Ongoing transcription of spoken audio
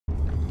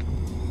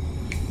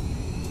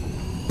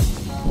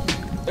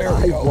There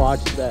we go.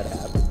 Watched that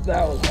happen.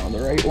 That was one of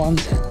the right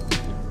ones.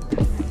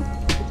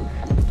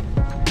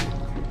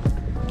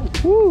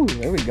 Woo,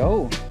 there we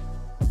go.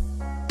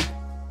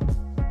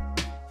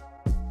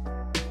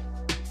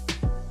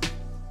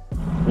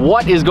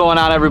 What is going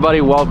on,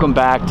 everybody? Welcome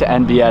back to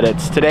NB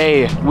Edits.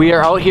 Today we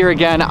are out here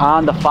again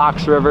on the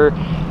Fox River.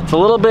 It's a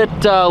little bit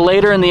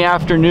later in the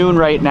afternoon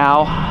right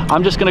now.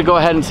 I'm just gonna go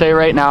ahead and say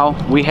right now,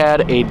 we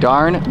had a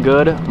darn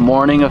good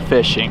morning of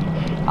fishing.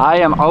 I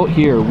am out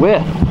here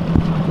with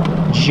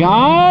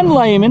John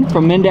Lehman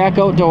from Mindak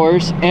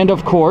Outdoors and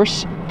of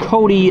course,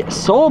 Cody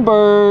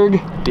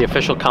Solberg. The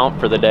official count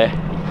for the day.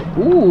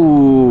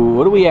 Ooh,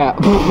 what are we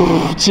at?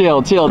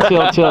 Chill.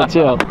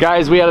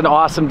 Guys, we had an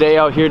awesome day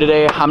out here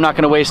today. I'm not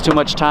gonna waste too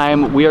much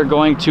time. We are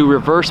going to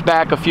reverse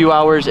back a few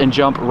hours and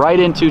jump right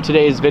into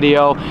today's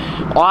video.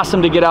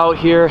 Awesome to get out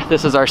here.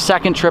 This is our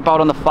second trip out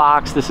on the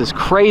Fox. This is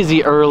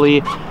crazy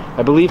early.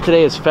 I believe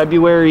today is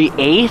February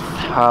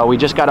 8th. We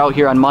just got out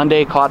here on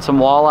Monday, caught some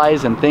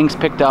walleyes, and things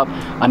picked up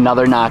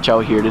another notch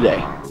out here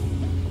today.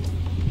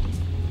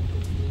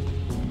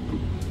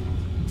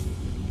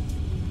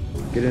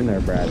 Get in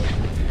there, Brad.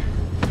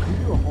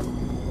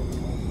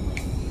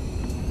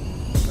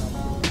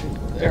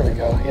 There we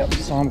go. Yep,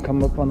 saw him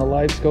come up on the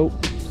live scope.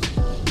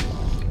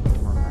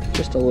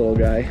 Just a little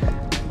guy.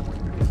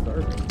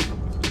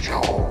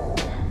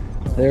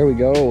 There we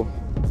go.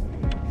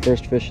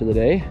 First fish of the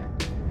day.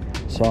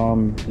 Saw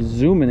him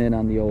zooming in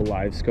on the old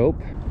live scope.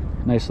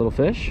 Nice little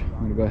fish.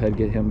 I'm gonna go ahead and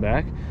get him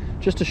back.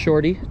 Just a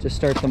shorty to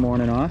start the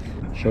morning off.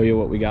 Show you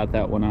what we got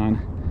that one on.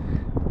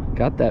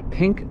 Got that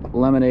pink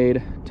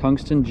lemonade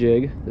tungsten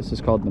jig. This is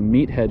called the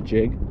meathead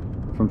jig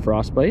from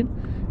Frostbite.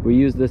 We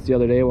used this the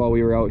other day while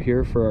we were out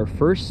here for our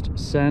first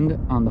send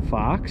on the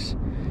Fox,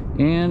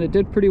 and it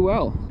did pretty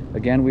well.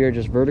 Again, we are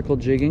just vertical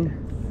jigging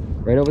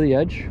right over the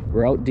edge.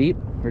 We're out deep.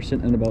 We're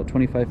sitting in about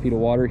 25 feet of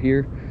water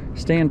here,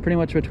 staying pretty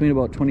much between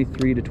about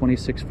 23 to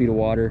 26 feet of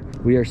water.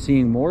 We are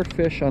seeing more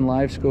fish on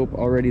live scope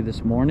already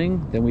this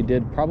morning than we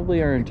did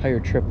probably our entire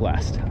trip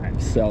last time.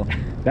 So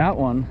that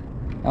one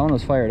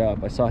was fired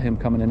up. I saw him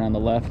coming in on the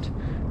left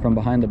from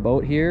behind the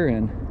boat here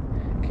and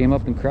came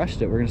up and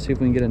crushed it. We're gonna see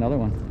if we can get another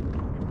one.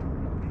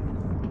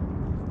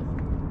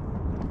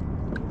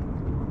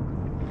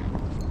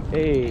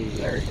 Hey,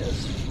 there he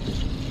is.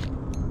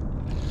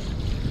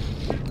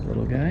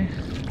 Little guy.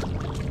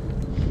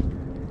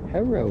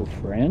 Hello,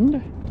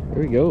 friend.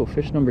 There we go,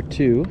 fish number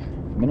 2.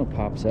 Minnow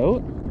pops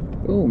out.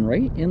 Boom,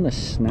 right in the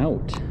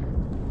snout.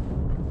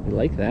 We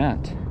like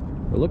that.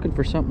 We're looking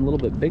for something a little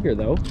bit bigger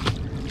though.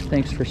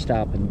 Thanks for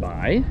stopping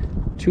by.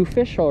 2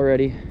 fish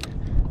already.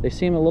 They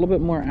seem a little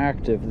bit more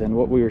active than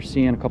what we were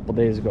seeing a couple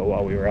days ago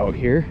while we were out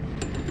here.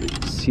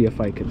 Let's see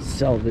if I can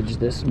salvage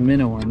this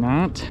minnow or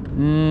not.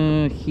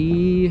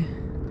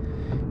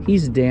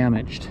 He's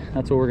damaged.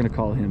 That's what we're gonna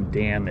call him,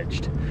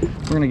 damaged.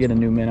 We're gonna get a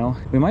new minnow.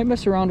 We might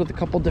mess around with a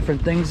couple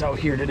different things out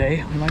here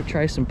today. We might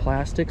try some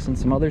plastics and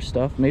some other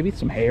stuff. Maybe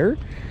some hair.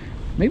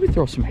 Maybe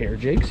throw some hair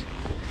jigs.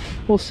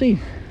 We'll see.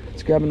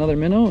 Let's grab another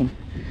minnow and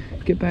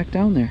get back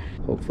down there.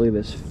 Hopefully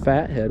this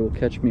fathead will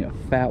catch me a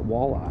fat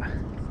walleye.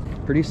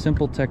 Pretty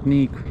simple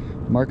technique.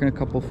 Marking a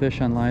couple fish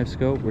on live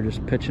scope. We're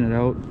just pitching it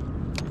out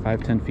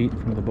 5-10 feet in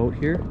front of the boat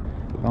here.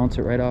 Bounce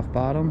it right off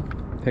bottom.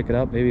 Pick it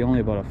up. Maybe only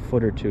about a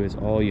foot or 2 is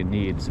all you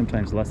need.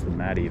 Sometimes less than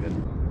that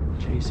even.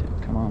 Chase it.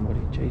 Come on, buddy.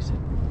 Chase it.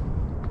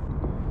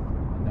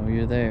 I know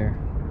you're there.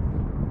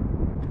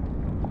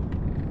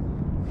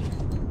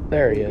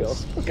 There he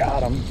is.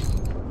 Got him.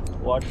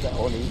 Watch that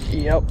one.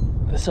 Yep.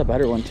 This is a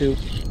better one too.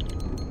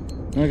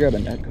 I'm gonna grab a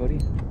net, Cody.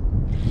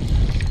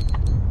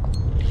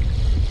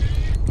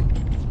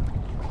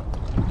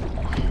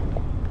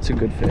 It's a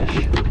good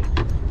fish.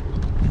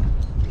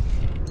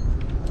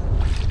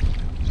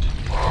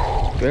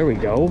 There we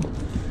go.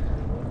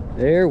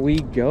 There we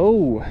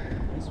go.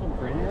 This one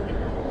for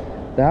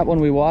you? That one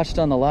we watched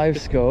on the live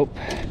scope.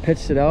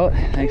 Pitched it out.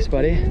 Thanks,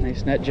 buddy.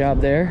 Nice net job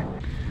there.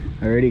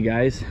 Alrighty,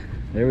 guys.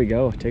 There we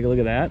go. Take a look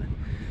at that.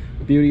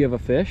 Beauty of a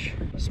fish.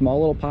 Small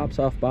little pops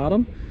off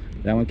bottom.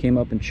 That one came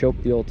up and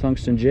choked the old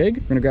tungsten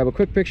jig. We're gonna grab a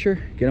quick picture,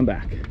 get him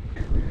back.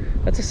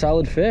 That's a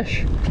solid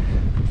fish.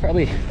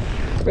 Probably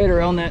right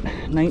around that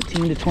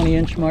 19 to 20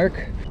 inch mark.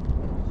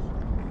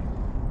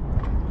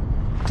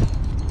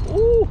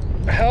 Ooh,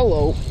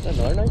 hello. Is that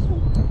another nice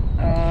one?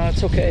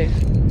 It's okay.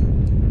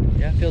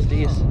 Yeah, it feels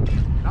decent.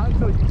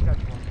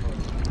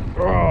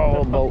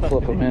 Oh, boat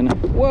flip him in.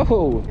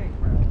 Whoa.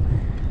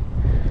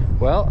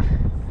 Well,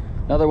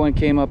 another one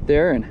came up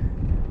there and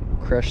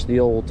crushed the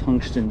old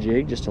tungsten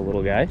jig, just a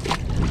little guy.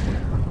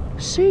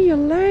 See you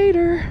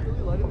later.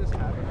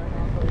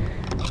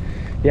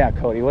 Yeah,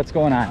 Cody, what's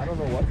going on? I don't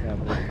know what's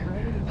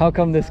happening. How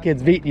come this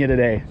kid's beating you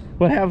today?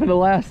 What happened the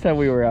last time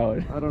we were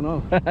out? I don't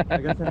know. I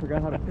guess I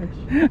forgot how to fish.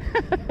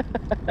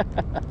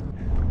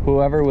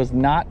 Whoever was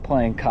not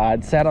playing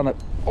COD sat on the...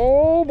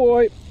 Oh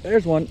boy,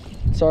 there's one.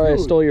 Sorry, dude,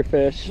 I stole your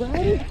fish.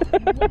 Right?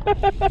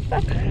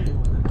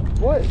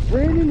 What?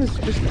 Brandon is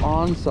just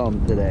on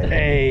some today.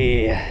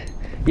 Hey.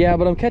 Yeah,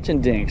 but I'm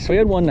catching dinks. We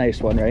had one nice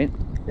one, right?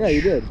 Yeah,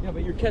 you did. Yeah,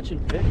 but you're catching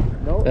fish.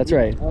 No, That's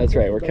right. That's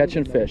right. We're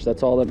catching fish.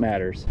 That's all that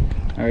matters.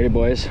 Alrighty,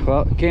 boys.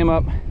 Well, came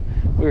up.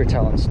 We were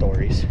telling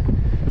stories.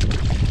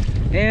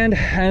 And I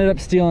ended up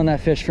stealing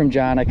that fish from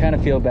John. I kind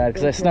of feel bad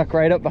because I snuck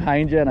right up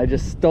behind you and I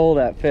just stole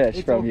that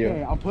fish from you.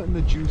 I'm putting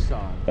the juice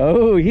on.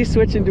 Oh, he's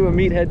switching to a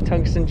meathead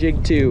tungsten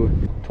jig too.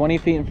 20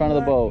 feet in front of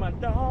the boat. My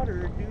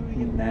daughter, do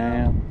you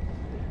Now,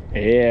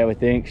 yeah, we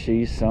think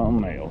she's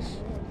something else.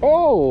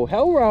 Oh,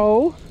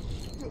 hello.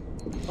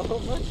 Oh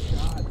my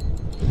God.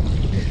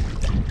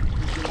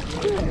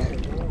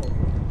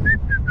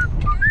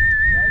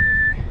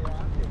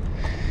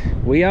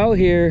 We out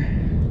here.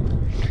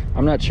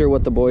 I'm not sure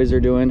what the boys are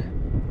doing.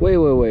 Wait,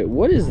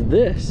 what is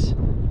this?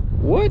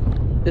 What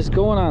is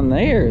going on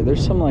there?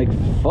 There's some like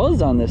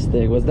fuzz on this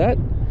thing. Was that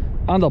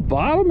on the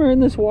bottom or in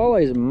this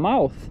walleye's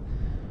mouth?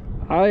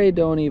 I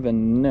don't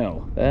even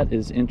know. That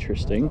is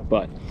interesting,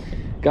 but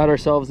got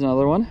ourselves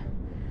another one.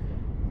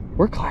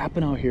 We're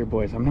clapping out here,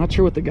 boys. I'm not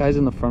sure what the guys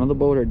in the front of the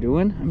boat are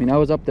doing. I mean, I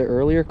was up there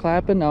earlier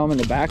clapping. Now I'm in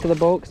the back of the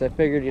boat because I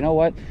figured, you know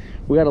what?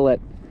 We got to let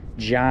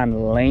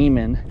John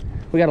Lehman,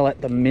 we got to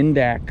let the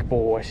Mindak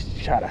boys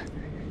try to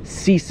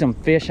see some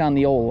fish on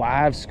the old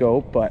live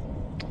scope. But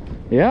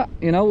yeah,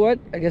 you know what?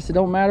 I guess it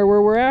don't matter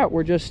where we're at.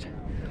 We're just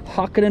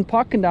hucking and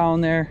pucking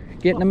down there,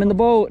 getting them in the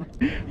boat.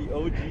 The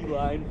OG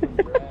line from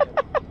Brad.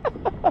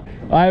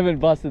 I haven't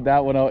busted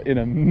that one out in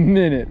a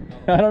minute.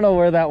 I don't know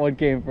where that one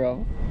came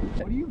from.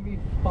 What do you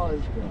mean fuzz,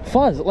 bro?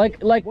 Fuzz, like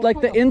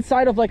the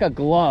inside of like a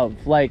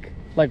glove, like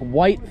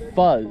white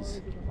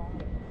fuzz.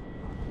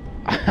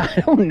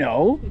 I don't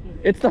know.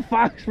 It's the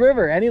Fox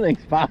River.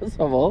 Anything's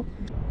possible.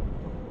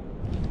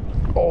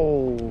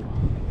 Oh.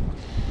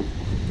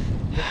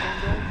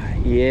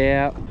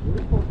 Yeah.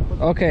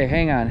 Okay,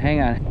 hang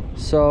on.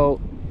 So,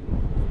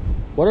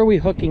 what are we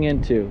hooking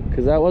into?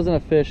 Because that wasn't a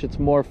fish, it's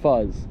more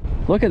fuzz.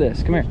 Look at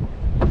this, come here.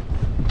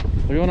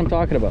 Look at what I'm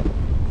talking about.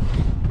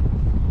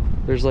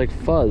 There's like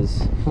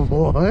fuzz.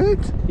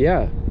 What?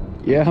 Yeah.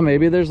 Yeah,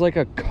 maybe there's like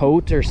a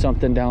coat or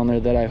something down there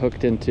that I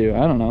hooked into.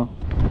 I don't know.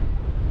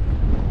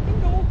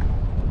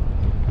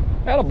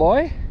 Atta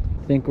boy.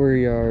 I think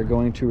we are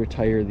going to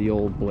retire the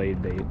old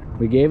blade bait.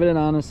 We gave it an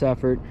honest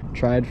effort.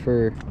 Tried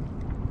for,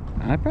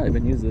 I've probably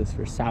been using this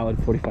for a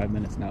solid 45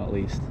 minutes now at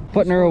least.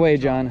 Putting her away,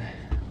 John.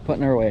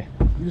 Putting her away.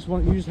 You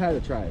just had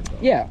to try it though.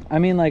 Yeah, I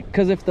mean, like,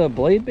 because if the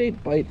blade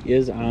bait bite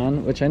is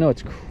on, which I know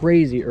it's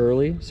crazy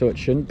early, so it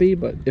shouldn't be,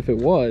 but if it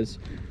was,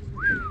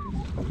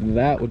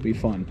 that would be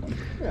fun.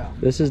 Yeah.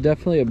 This is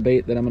definitely a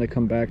bait that I'm going to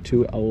come back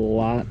to a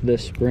lot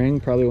this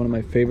spring. Probably one of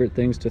my favorite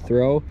things to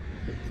throw.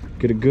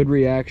 Get a good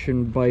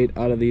reaction bite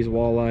out of these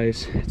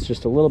walleyes. It's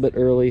just a little bit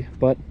early,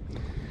 but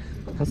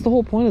that's the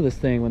whole point of this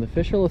thing. When the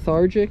fish are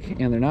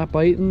lethargic and they're not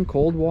biting,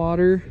 cold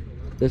water,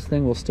 this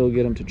thing will still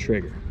get them to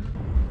trigger.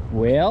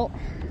 Well,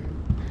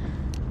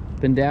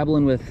 been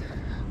dabbling with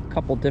a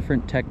couple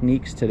different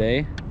techniques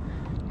today,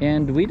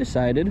 and we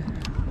decided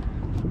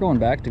we're going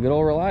back to good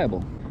old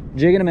reliable.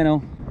 Jigging a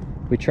minnow.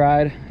 We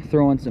tried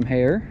throwing some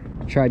hair,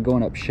 tried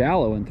going up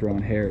shallow and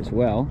throwing hair as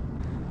well.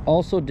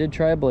 Also did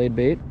try a blade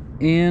bait,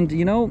 and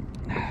you know,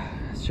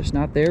 it's just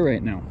not there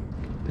right now.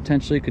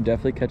 Potentially could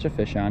definitely catch a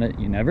fish on it,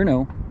 you never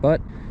know,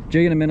 but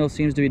jigging a minnow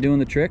seems to be doing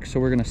the trick, so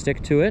we're gonna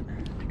stick to it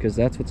because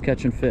that's what's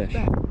catching fish.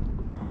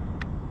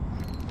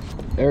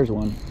 There's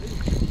one.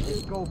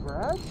 Let's go,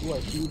 Brad.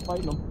 What? You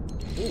fighting them?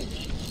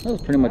 That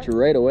was pretty much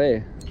right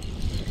away.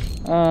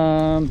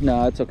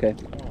 No, it's okay.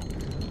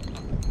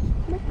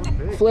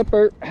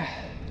 Flipper.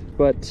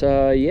 But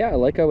yeah,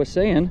 like I was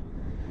saying,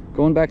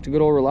 going back to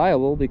good old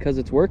reliable because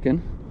it's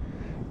working.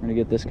 We're gonna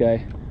get this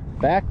guy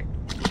back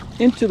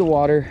into the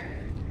water.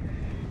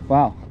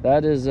 Wow,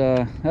 that is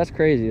that's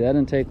crazy. That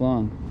didn't take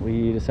long.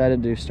 We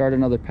decided to start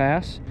another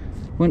pass,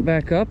 went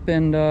back up,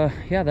 and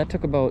yeah, that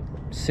took about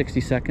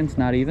 60 seconds,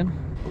 not even.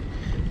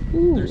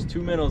 Ooh. There's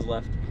 2 minnows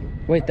left.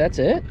 Wait, that's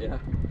it? Yeah.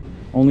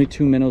 Only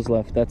 2 minnows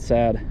left. That's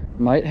sad.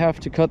 Might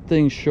have to cut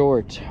things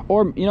short.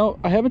 Or, you know,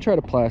 I haven't tried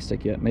a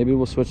plastic yet. Maybe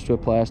we'll switch to a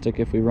plastic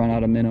if we run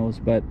out of minnows.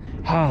 But,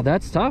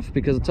 that's tough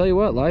because I'll tell you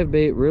what, live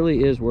bait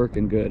really is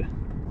working good.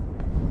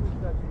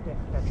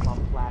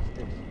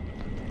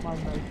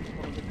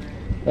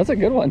 That's a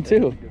good one,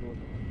 too.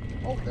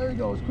 Oh, there he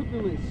goes. Quick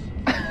release.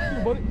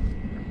 Here, buddy.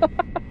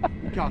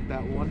 You got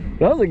that one.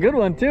 That was a good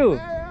one, too.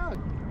 Yeah.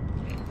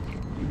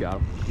 You got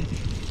him.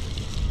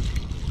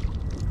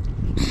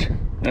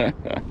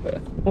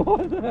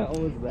 What the hell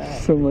was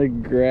that? Some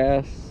like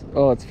grass.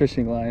 Oh, it's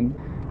fishing line.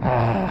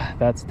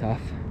 That's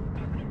tough.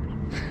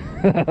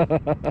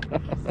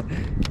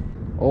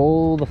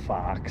 Oh, the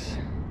fox.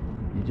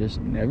 You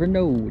just never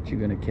know what you're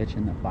gonna catch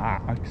in the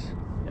fox.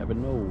 Never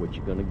know what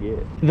you're gonna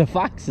get. The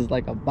fox is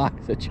like a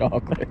box of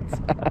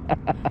chocolates.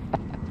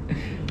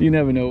 You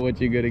never know what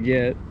you're gonna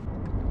get.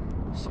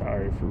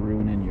 Sorry for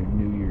ruining your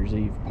New Year's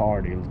Eve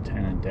party,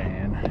 Lieutenant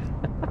Dan.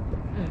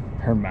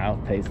 Her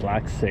mouth tastes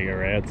like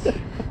cigarettes.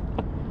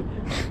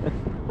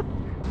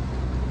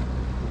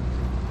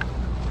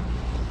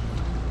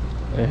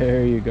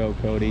 There you go,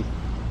 Cody.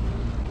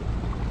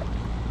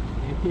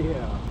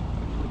 Yeah.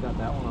 We got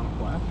that one on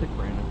plastic,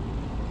 Brandon.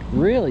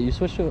 Really? You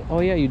switched to,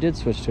 oh yeah, you did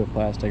switch to a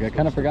plastic. I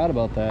kind of forgot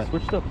about that.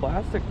 Switched to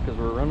plastic because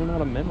we're running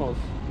out of minnows.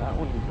 That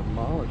one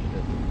demolished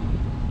it.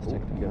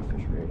 Stick You got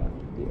fish right on.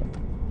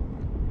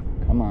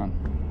 Yeah. Come on.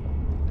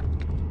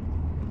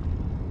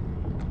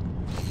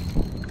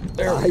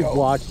 There we go. I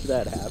watched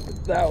that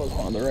happen. That was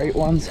one of the right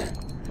ones. I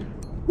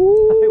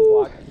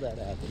watched that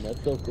happen.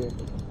 That's so cool.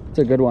 It's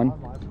a good one.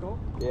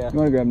 Yeah. You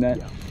want to grab that?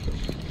 Yeah.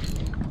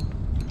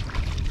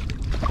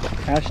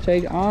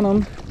 Hashtag on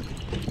them.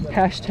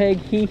 Hashtag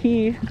hee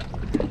hee.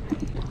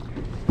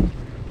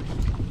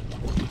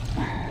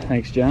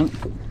 Thanks, gent.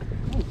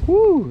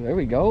 Woo, there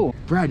we go.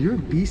 Brad, you're a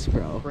beast,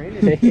 bro.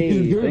 Hey,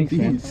 You're thanks, a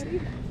man. beast.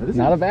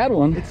 Not a bad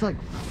one. It's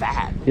like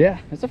fat. Yeah,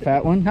 it's a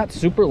fat one. Not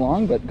super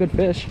long, but good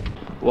fish.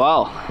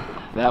 Wow,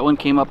 that one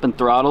came up and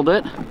throttled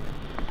it.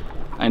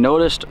 I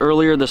noticed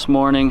earlier this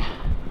morning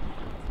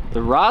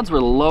the rods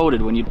were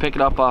loaded when you'd pick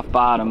it up off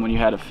bottom when you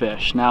had a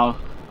fish. Now,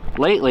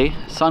 lately,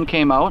 sun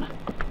came out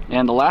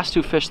and the last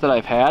two fish that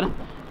I've had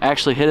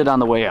actually hit it on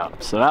the way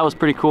up. So that was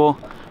pretty cool.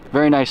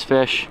 Very nice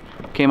fish.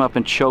 Came up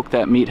and choked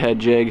that meathead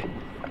jig.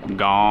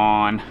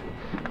 Gone.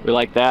 We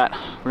like that.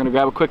 We're gonna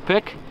grab a quick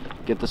pick,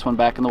 get this one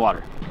back in the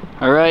water.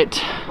 All right,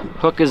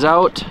 hook is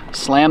out.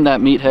 Slammed that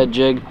meathead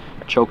jig.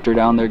 Choked her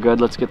down there good.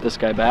 Let's get this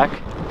guy back.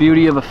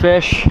 Beauty of a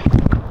fish.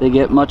 They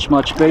get much,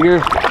 much bigger.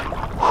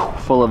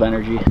 Full of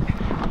energy.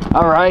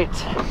 All right.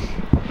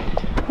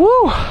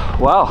 Woo!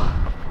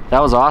 Wow,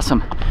 that was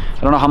awesome. I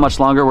don't know how much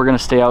longer we're gonna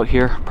stay out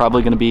here.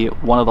 Probably gonna be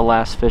one of the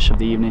last fish of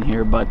the evening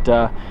here, but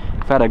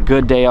I've had a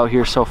good day out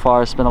here so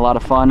far. It's been a lot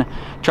of fun.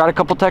 Tried a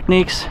couple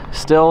techniques.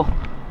 Still,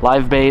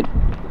 live bait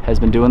has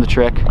been doing the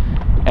trick.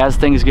 As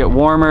things get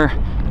warmer,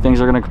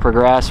 things are gonna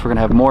progress. We're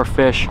gonna have more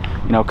fish,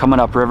 you know, coming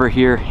up river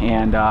here,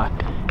 and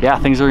yeah,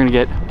 things are gonna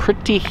get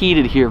pretty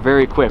heated here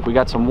very quick. We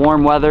got some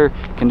warm weather,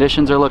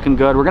 conditions are looking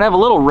good. We're gonna have a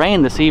little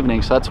rain this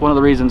evening, so that's one of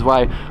the reasons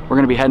why we're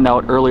gonna be heading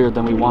out earlier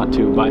than we want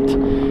to, but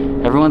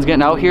everyone's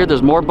getting out here.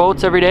 There's more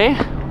boats every day.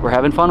 We're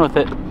having fun with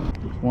it.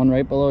 One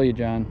right below you,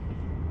 John.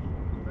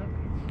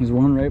 There's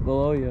one right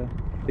below you.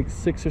 Like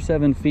 6 or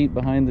 7 feet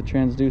behind the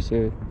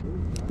transducer.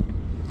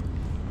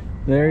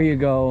 There you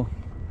go.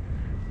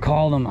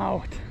 Call them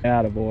out.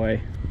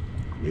 Attaboy.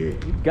 Yeah.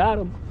 Got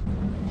him.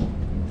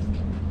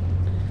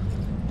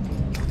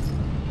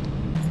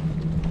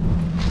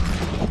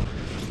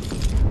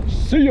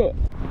 See ya.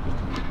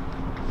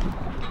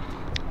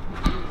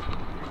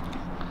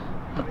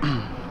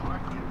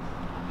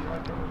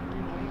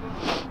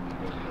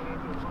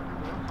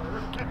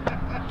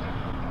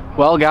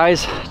 Well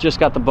guys, just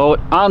got the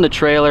boat on the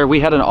trailer. We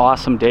had an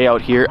awesome day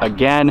out here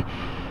again.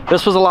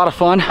 This was a lot of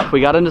fun.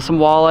 We got into some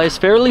walleyes,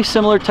 fairly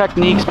similar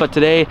techniques, but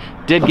today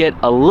did get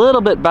a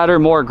little bit better,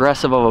 more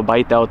aggressive of a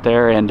bite out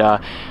there. And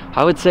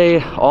I would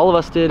say all of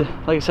us did,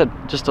 like I said,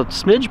 just a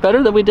smidge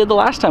better than we did the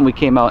last time we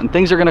came out. And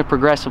things are gonna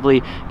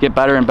progressively get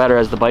better and better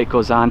as the bite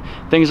goes on.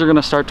 Things are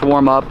gonna start to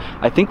warm up.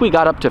 I think we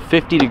got up to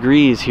 50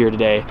 degrees here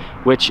today,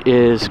 which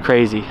is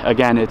crazy.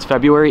 Again, it's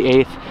February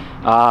 8th.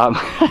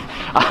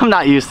 I'm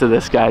not used to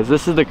this, guys.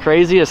 This is the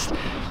craziest,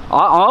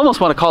 I almost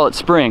want to call it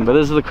spring, but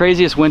this is the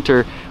craziest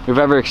winter we've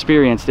ever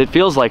experienced. It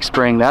feels like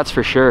spring, that's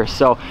for sure.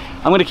 So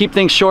I'm going to keep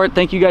things short.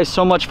 Thank you guys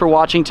so much for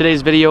watching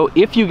today's video.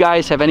 If you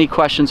guys have any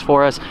questions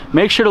for us,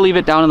 make sure to leave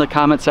it down in the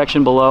comment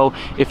section below.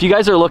 If you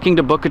guys are looking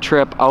to book a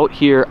trip out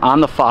here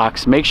on the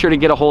Fox, make sure to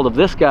get a hold of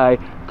this guy,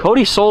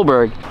 Cody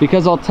Solberg,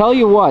 because I'll tell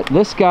you what,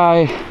 this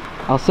guy,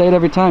 I'll say it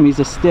every time, he's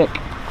a stick.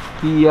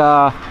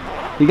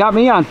 He got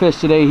me on fish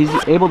today. He's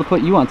able to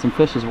put you on some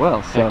fish as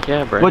well. So, heck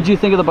yeah, Brandon. What'd you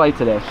think of the bite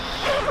today?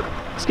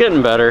 It's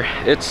getting better.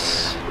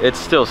 It's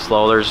still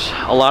slow. There's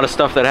a lot of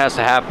stuff that has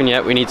to happen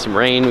yet. We need some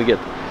rain. We get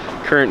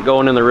current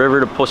going in the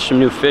river to push some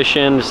new fish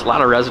in. There's a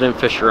lot of resident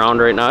fish around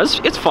right now.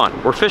 It's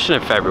fun. We're fishing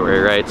in February,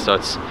 right? So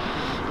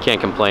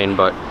can't complain,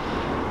 but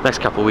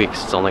next couple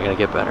weeks it's only gonna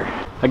get better.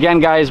 Again,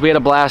 guys, we had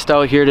a blast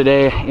out here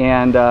today,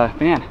 and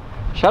man,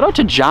 shout out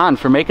to John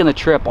for making the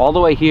trip all the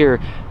way here,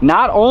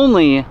 not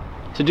only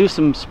to do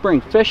some spring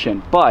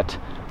fishing, but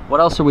what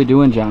else are we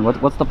doing, John?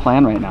 What's the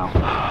plan right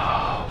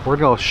now? We're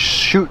gonna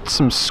shoot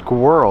some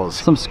squirrels.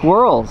 Some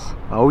squirrels.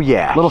 Oh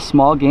yeah. Little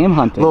small game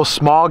hunting. Little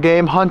small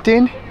game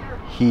hunting.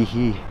 Hee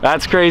hee.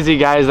 That's crazy,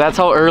 guys. That's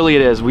how early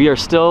it is. We are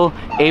still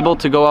able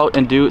to go out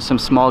and do some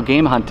small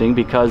game hunting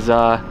because,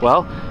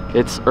 well,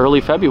 it's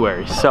early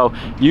February. So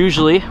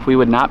usually we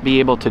would not be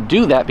able to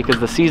do that because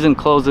the season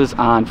closes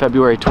on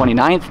February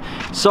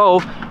 29th.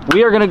 So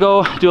we are gonna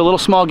go do a little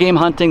small game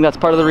hunting. That's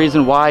part of the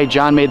reason why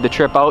John made the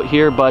trip out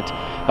here. But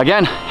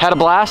again, had a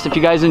blast. If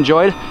you guys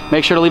enjoyed,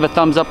 make sure to leave a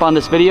thumbs up on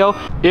this video.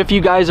 If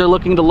you guys are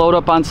looking to load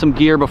up on some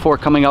gear before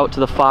coming out to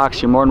the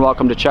Fox, you're more than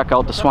welcome to check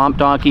out the Swamp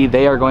Donkey.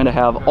 They are going to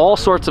have all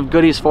sorts of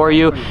goodies for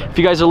you. If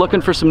you guys are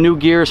looking for some new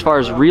gear as far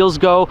as reels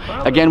go,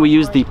 again, we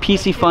used the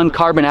PC Fun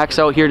Carbon X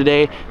out here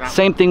today.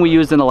 Same thing we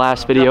used in the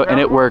last video, and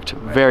it worked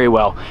very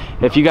well.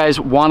 If you guys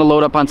want to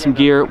load up on some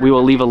gear, we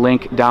will leave a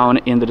link down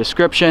in the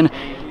description.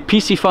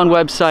 PC Fun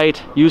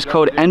website. Use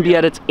code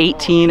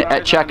NBEdits18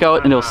 at checkout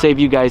and it'll save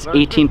you guys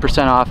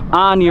 18% off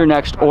on your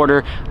next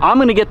order. I'm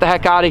gonna get the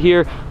heck out of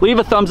here. Leave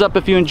a thumbs up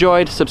if you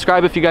enjoyed,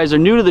 subscribe if you guys are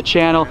new to the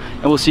channel,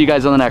 and we'll see you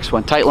guys on the next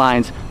one. Tight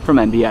lines from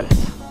NB Edits.